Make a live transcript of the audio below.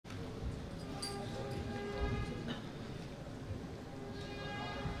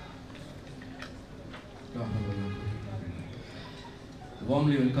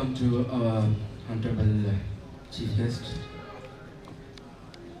Warmly welcome to our Honorable Chief Guest,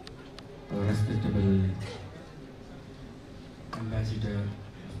 our respectable Ambassador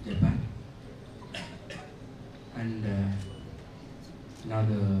of Japan, and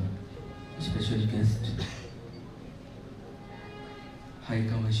another special guest, High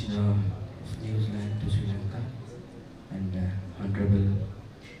Commissioner of New Zealand to Sri Lanka, and Honorable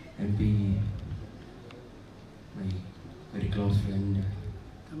MP, my very close friend,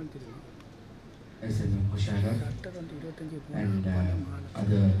 AMM and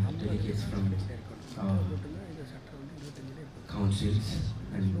other delegates from our councils,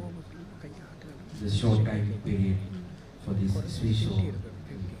 and the short time period for this speech, so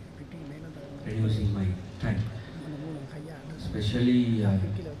reducing my time. Especially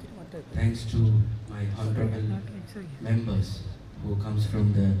thanks to my honorable members who comes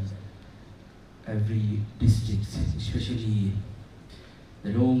from the every district, especially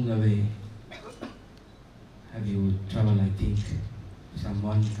the long way have you traveled. I think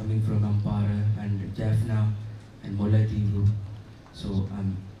someone coming from Ampara and Jaffna and Molativu. So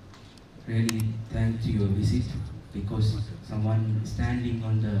I'm really thankful to your visit, because someone standing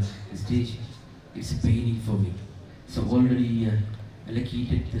on the stage, it's paining for me. So already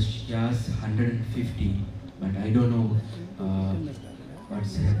allocated the jars 150, but I don't know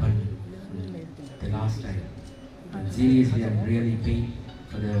what's happened the last time. And seriously, I'm really pained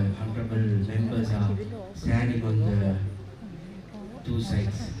for the honorable members are standing on the two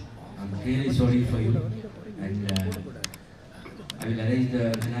sides. I'm really sorry for you, and I will arrange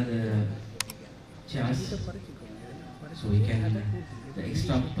another chairs so we can, the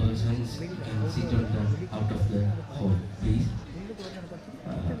extra persons can sit on the out of the hall, please.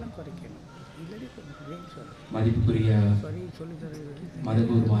 மதிப்புக்குரிய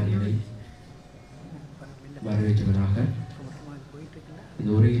மதகுரு மாரியரை வரவேற்றவராக இந்த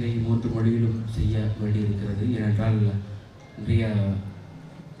உரையினை 3 மொழியிலும் செய்ய வேண்டியிருக்கிறது. ஏனென்றால் இன்றைய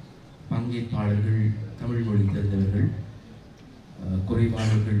பங்கேற்பாளர்கள் தமிழ் மொழி தெரிந்தவர்கள்,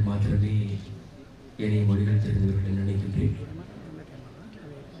 குறைவானவர்கள் மாத்திரமே ஏனைய மொழிகள் தெரிந்தவர்கள் என்று நினைக்கின்றேன்.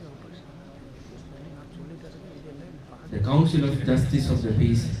 The Council of Justice of the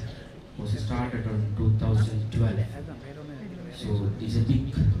Peace was started on 2012, so it's a big,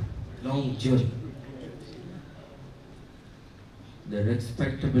 long journey. The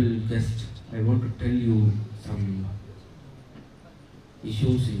respectable guest, I want to tell you some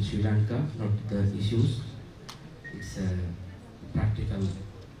issues in Sri Lanka, not the issues, it's a practical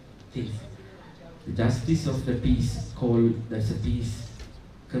thing. The justice of the peace called, that's a peace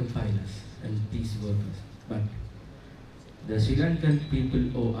compilers and peace workers, but the Sri Lankan people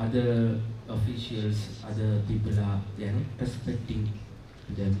or other officials, other people they are not respecting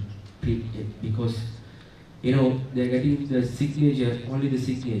them, because you know they are getting the signature, only the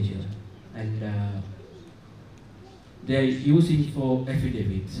signature, and they are using for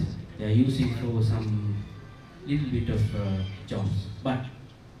affidavits, they are using for some little bit of jobs. But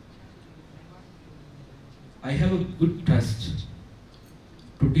I have a good trust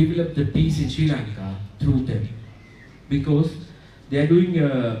to develop the peace in Sri Lanka through them, because they are doing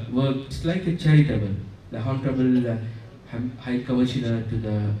work. It's like a charitable. The Honorable High Commissioner to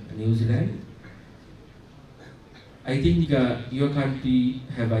the New Zealand, I think your country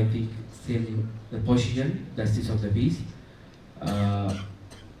have, I think, same the position, justice of the peace.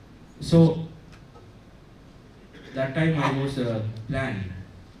 So that time I was planned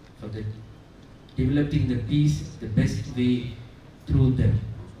for the developing the peace the best way through them.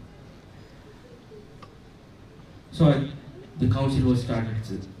 So the council was started,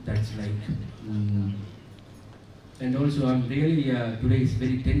 so that's like, and also I'm really, today is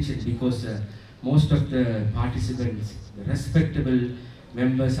very tension, because most of the participants, the respectable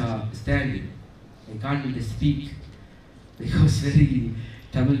members are standing. I can't even speak, because very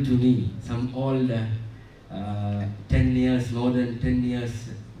trouble to me. Some all 10 years, more than 10 years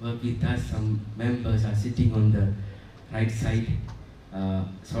work with us, some members are sitting on the right side.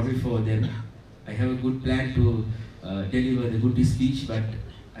 Sorry for them. I have a good plan to deliver the good speech, but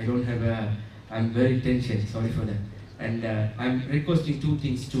I don't have I'm very tension, sorry for that. And I'm requesting 2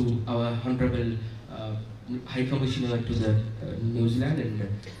 things to our Honorable High Commissioner to the New Zealand and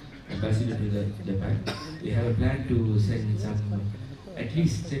Ambassador to the Japan. We have a plan to send some, at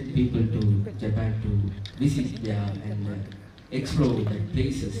least 10 people to Japan to visit there and explore the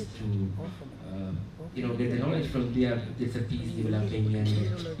places to you know, get the knowledge from there. There's a peace developing, and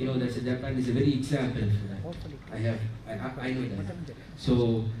you know, that's Japan is a very example for that. I know that. So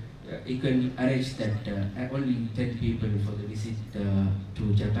you can arrange that only 10 people for the visit to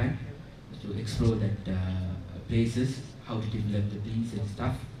Japan to explore that places, how to develop the peace and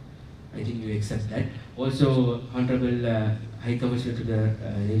stuff. I think you accept that. Also, Honorable High Commissioner to the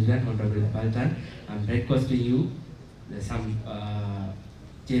New Zealand, Honorable Paltan, I'm requesting you some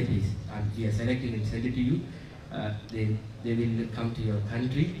JPs, and we are selecting and send it to you. They will come to your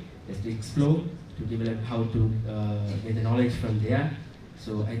country just to explore, to develop how to get the knowledge from there.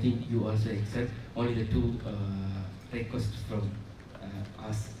 So I think you also accept only the two requests from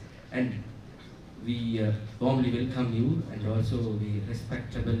us, and we warmly welcome you, and also we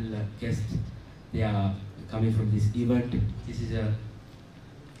respectable guests. They are coming from this event. This is a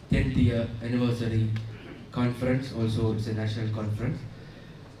 10th year anniversary conference. Also, it's a national conference.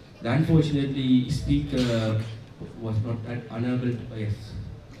 Unfortunately, speaker was not unable. Yes,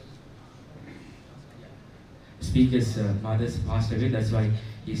 speaker's mother's passed away. That's why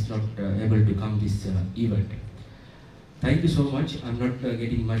he's not able to come this event. Thank you so much. I'm not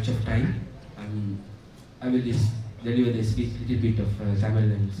getting much of time. I will just deliver the speech little bit of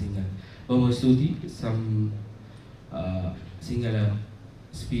Tamil and Sinhala. Stuti, some Sinhala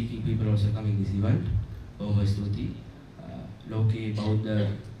speaking people also coming this event. Stuti, Loke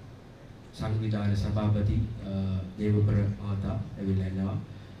Bauddha Sangvidhana Sabhapati Devapara Mahata Evilana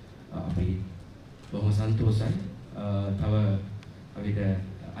Api Boma Santosan Tava Avida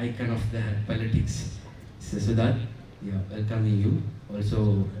icon of the politics Sudat. Yeah, welcoming you.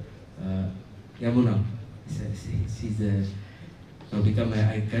 Also, Yamuna, she's now become an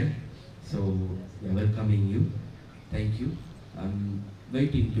icon. So, we are welcoming you. Thank you. I'm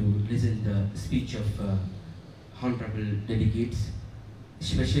waiting to listen the speech of honorable delegates,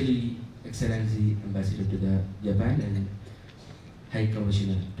 especially Excellency Ambassador to the Japan and High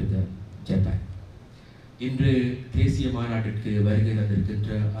Commissioner to the Japan. இன்று தேசிய மாநாட்டிற்கு வருகை தந்திருக்கின்ற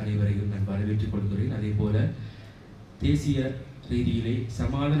அனைவரையும் நான் வரவேற்றுக் கொள்கிறேன். அதேபோல தேசிய ரீதியிலே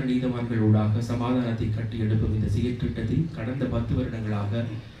சமாதான நீதிமன்றங்களூடாக சமாதானத்தை கட்டி எழுப்பும் இந்த செயற்திட்டத்தை கடந்த 10 வருடங்களாக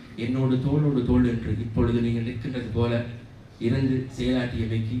என்னோடு தோளோடு தோள் என்று இப்பொழுது நீங்கள் நிற்கின்றது போல இருந்து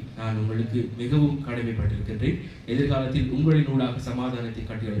செயலாற்றியமைக்கு நான் உங்களுக்கு மிகவும் கடமைப்பட்டிருக்கின்றேன். எதிர்காலத்தில் உங்களினூடாக சமாதானத்தை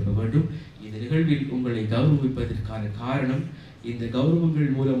கட்டி எழுப்ப வேண்டும். இந்த நிகழ்வில் உங்களை கௌரவிப்பதற்கான காரணம், இந்த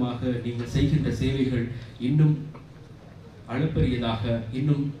கௌரவங்கள் மூலமாக நீங்கள் செய்கின்ற சேவைகள் இன்னும் அளப்பரியதாக,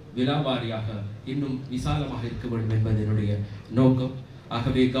 இன்னும் விலாவாரியாக, இன்னும் விசாலமாக இருக்க வேண்டும் என்பது என்னுடைய நோக்கம்.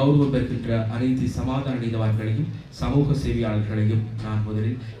 ஆகவே கௌரவம் பெறுகின்ற அனைத்து சமாதான நீதிவான்களையும் சமூக சேவையாளர்களையும் நான்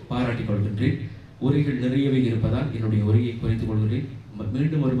முதலில் பாராட்டிக் கொள்கின்றேன். உரைகள் நிறையவே இருப்பதால் என்னுடைய உரையை குறைத்துக் கொள்கிறேன்.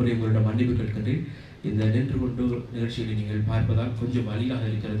 மீண்டும் ஒரு முறை உங்களிடம் மன்னிப்பு கேட்கின்றேன். இந்த நின்று கொண்டு நிகழ்ச்சிகளை நீங்கள் பார்ப்பதால் கொஞ்சம் வலியாக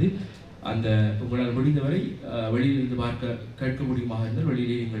இருக்கிறது. அந்த உங்களால் முடிந்தவரை வெளியிலிருந்து பார்க்க கேட்க முடியுமாக இருந்தால்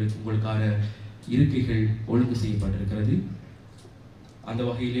வெளியிலே உங்களுக்கான இருக்கைகள் ஒழுங்கு செய்யப்பட்டிருக்கிறது. அந்த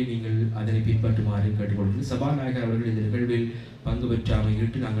வகையிலே நீங்கள் அதனை பின்பற்றுமாறு கேட்டுக்கொள்கிறேன். சபாநாயகர் அவர்கள் இந்த நிகழ்வில் பங்கு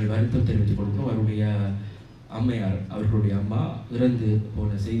பெற்றாமையிட்டு நாங்கள் வருத்தம் தெரிவித்துக் கொள்கிறோம். அவருடைய அம்மையார், அவர்களுடைய அம்மா இறந்து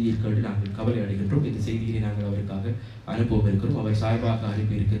போன செய்தியை கேட்டு நாங்கள் கவலை அடைகின்றோம். இந்த செய்தியை நாங்கள் அவருக்காக அனுப்பவும் இருக்கிறோம். அவர் சார்பாக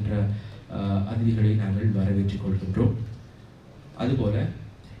அனுப்பி இருக்கின்ற அதிதிகளை நாங்கள் வரவேற்றுக் கொள்கின்றோம். அதுபோல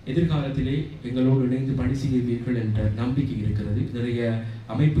எதிர்காலத்திலே எங்களோடு இணைந்து பணி செய்வீர்கள் என்ற நம்பிக்கை இருக்கிறது. நிறைய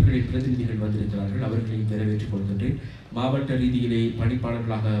அமைப்புகளின் பிரதிநிதிகள் வந்திருக்கிறார்கள். அவர்களை வரவேற்றுக் கொள்கின்றேன். மாவட்ட ரீதியிலே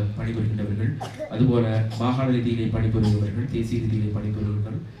பணிப்பாளர்களாக பணிபுரிகின்றவர்கள், அதுபோல மாகாண ரீதியிலே பணிபுரிபவர்கள், தேசிய ரீதியிலே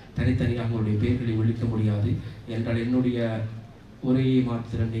பணிபுரிபவர்கள், தனித்தனியாக உங்களுடைய பெயர்களை ஒழிக்க முடியாது என்றால் என்னுடைய உரையை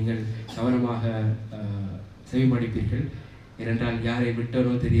மாத்திரம் நீங்கள் கவனமாக செவிமடிப்பீர்கள். ஏனென்றால் யாரை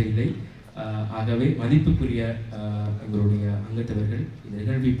விட்டனோ தெரியவில்லை. ஆகவே மதிப்புக்குரிய எங்களுடைய அங்கத்தவர்கள் இந்த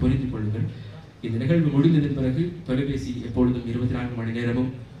நிகழ்வை புரிந்து கொள்ளுங்கள். இந்த நிகழ்வு முடிந்ததன் பிறகு தொலைபேசி எப்பொழுதும் 24 மணி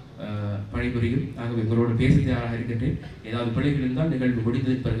நேரமும் பணிபுரியும். ஆகவே எங்களோடு பேச தயாராக இருக்கின்றேன். ஏதாவது பிழைகள் இருந்தால் நிகழ்வு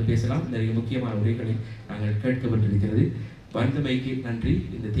முடிந்ததன் பிறகு பேசலாம். நிறைய முக்கியமான உரைகளை நாங்கள் கேட்கப்பட்டிருக்கிறது. வந்தமைக்கு நன்றி.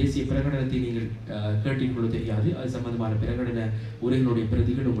 இந்த தேசிய பிரகடனத்தை நீங்கள் கேட்டீர்களோ தெரியாது. அது சம்பந்தமான பிரகடன உரைகளுடைய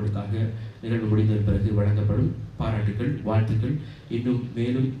பிரதிகள் உங்களுக்காக நிகழ்வு முடிந்ததன் பிறகு வழங்கப்படும். பாராட்டுகள், வாழ்த்துக்கள். இன்னும்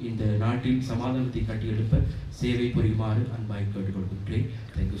மேலும் இந்த நாட்டில் சமாதானத்தை கட்டியெழுப்ப சேவை புரியுமாறு அன்பாய் கேட்டுக்கொள்கின்றேன்.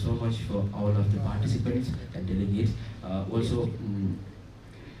 Thank you so much for all of the participants and delegates. Also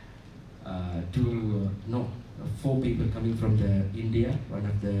to know 4 people coming from the India. One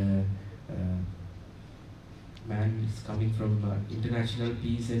of the man is coming from International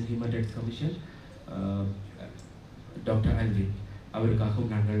Peace and Human Rights Commission, Dr. Alvin.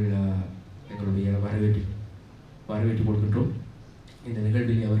 அவருக்காகவும் நாங்கள் எங்களுடைய வரவேற்றுக் கொள்கின்றோம். இந்த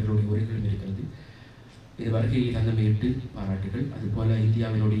நிகழ்வில் அவர்களுடைய உரைகளும் இருக்கிறது. இது வருகையை தந்தமையிட்டு பாராட்டுகள். அதுபோல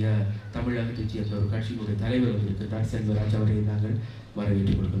இந்தியாவினுடைய தமிழகத்தைச் சேர்ந்த ஒரு கட்சியினுடைய தலைவர் வந்திருக்கிறார், செல்வராஜ். அவரை நாங்கள்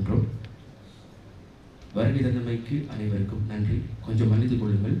வரவேற்றுக் கொள்கின்றோம். வருகை தந்தமைக்கு அனைவருக்கும் நன்றி. கொஞ்சம் மன்னித்துக்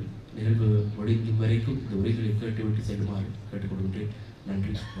கொள்ளுங்கள். நிகழ்வு முடியும் வரைக்கும் இந்த உரைகளை கேட்டுவிட்டு செல்லுமாறு கேட்டுக்கொள்கின்றேன்.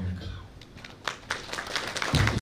 நன்றி, வணக்கம்.